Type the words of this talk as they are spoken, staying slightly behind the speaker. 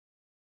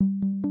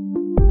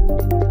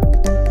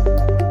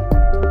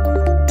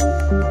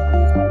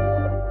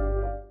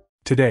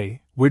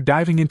Today, we're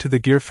diving into the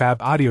GeerFab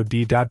Audio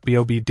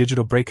D.BOB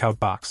digital breakout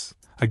box,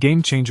 a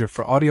game changer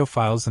for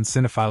audiophiles and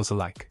cinephiles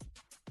alike.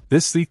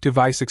 This sleek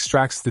device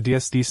extracts the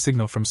DSD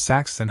signal from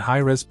SACs and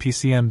high-res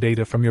PCM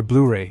data from your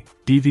Blu-ray,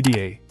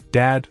 DVD,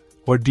 DAD,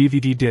 or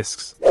DVD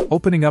discs,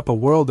 opening up a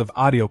world of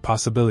audio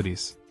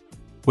possibilities.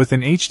 With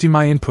an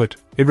HDMI input,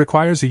 it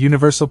requires a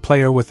universal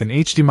player with an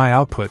HDMI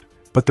output,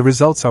 but the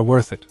results are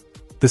worth it.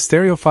 The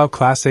Stereophile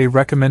Class A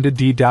recommended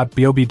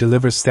D.BOB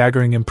delivers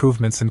staggering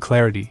improvements in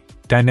clarity,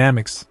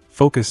 dynamics,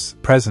 focus,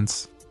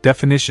 presence,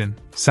 definition,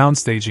 sound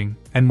staging,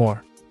 and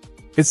more.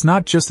 It's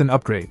not just an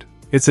upgrade,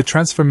 it's a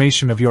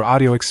transformation of your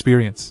audio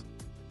experience.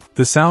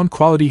 The sound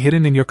quality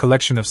hidden in your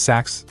collection of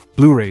SACs,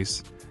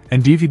 Blu-rays,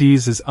 and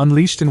DVDs is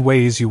unleashed in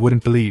ways you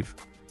wouldn't believe.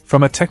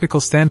 From a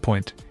technical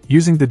standpoint,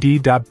 using the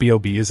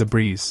D.BOB is a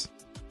breeze.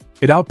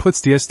 It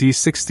outputs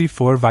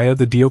DSD64 via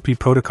the DOP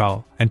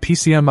protocol and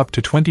PCM up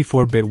to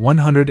 24-bit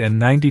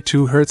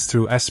 192 Hz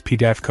through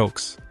SPDIF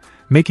coax,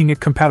 making it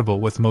compatible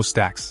with most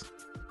DACs.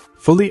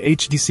 Fully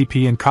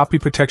HDCP and copy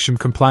protection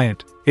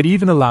compliant, it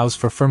even allows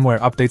for firmware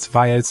updates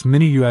via its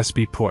mini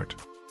USB port.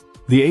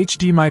 The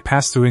HDMI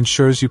pass-through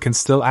ensures you can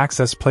still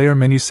access player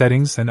menu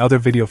settings and other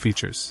video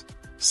features.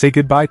 Say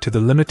goodbye to the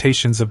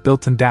limitations of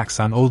built-in DACs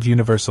on old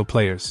universal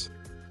players.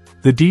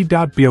 The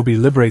D.BOB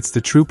liberates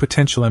the true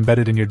potential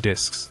embedded in your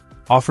discs,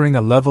 offering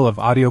a level of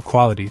audio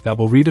quality that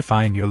will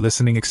redefine your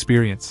listening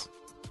experience.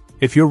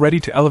 If you're ready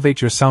to elevate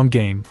your sound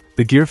game,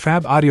 the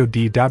GeerFab Audio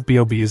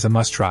D.BOB is a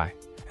must-try.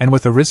 And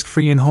with a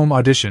risk-free in-home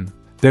audition,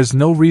 there's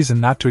no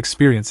reason not to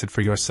experience it for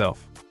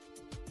yourself.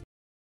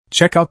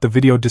 Check out the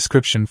video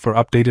description for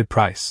updated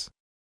price.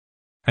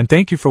 And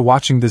thank you for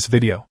watching this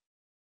video.